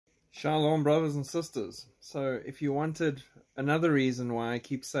Shalom, brothers and sisters. So if you wanted another reason why I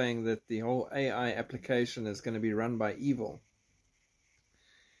keep saying that the whole AI application is going to be run by evil,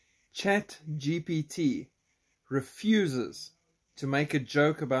 ChatGPT refuses to make a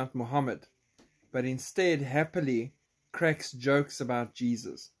joke about Muhammad, but instead happily cracks jokes about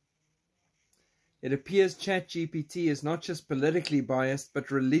Jesus. It appears ChatGPT is not just politically biased,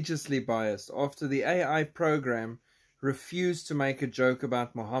 but religiously biased after the AI program refused to make a joke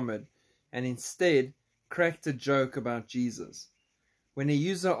about Muhammad and instead cracked a joke about Jesus. When a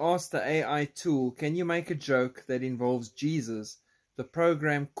user asked the AI tool, "Can you make a joke that involves Jesus?" the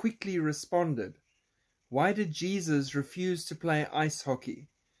program quickly responded, "Why did Jesus refuse to play ice hockey?"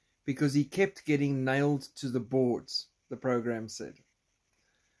 "Because he kept getting nailed to the boards," the program said.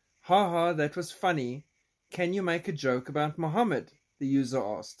 "Haha, that was funny. Can you make a joke about Muhammad?" the user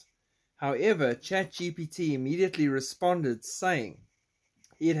asked. However, ChatGPT immediately responded saying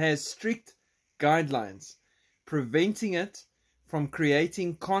it has strict guidelines preventing it from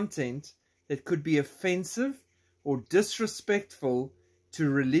creating content that could be offensive or disrespectful to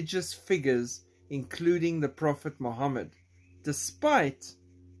religious figures, including the Prophet Muhammad, despite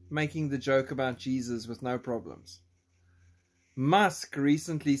making the joke about Jesus with no problems. Musk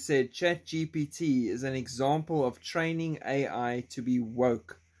recently said ChatGPT is an example of training AI to be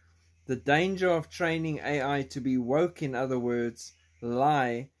woke. The danger of training AI to be woke, in other words,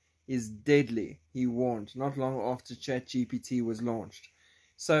 lie, is deadly, he warned not long after ChatGPT was launched.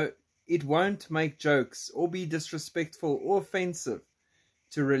 So it won't make jokes or be disrespectful or offensive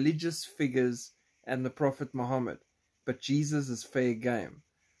to religious figures and the Prophet Muhammad. But Jesus is fair game.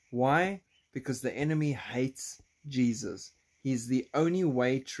 Why? Because the enemy hates Jesus. He is the only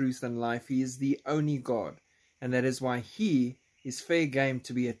way, truth, and life. He is the only God. And that is why he is fair game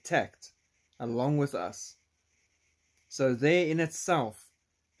to be attacked along with us. So there in itself,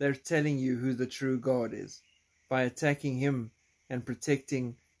 they're telling you who the true God is by attacking him and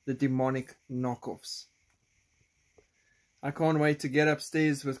protecting the demonic knockoffs. I can't wait to get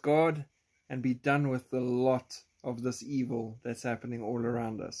upstairs with God and be done with the lot of this evil that's happening all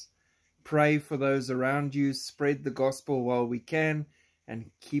around us. Pray for those around you, spread the gospel while we can,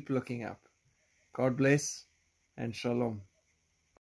 and keep looking up. God bless and shalom.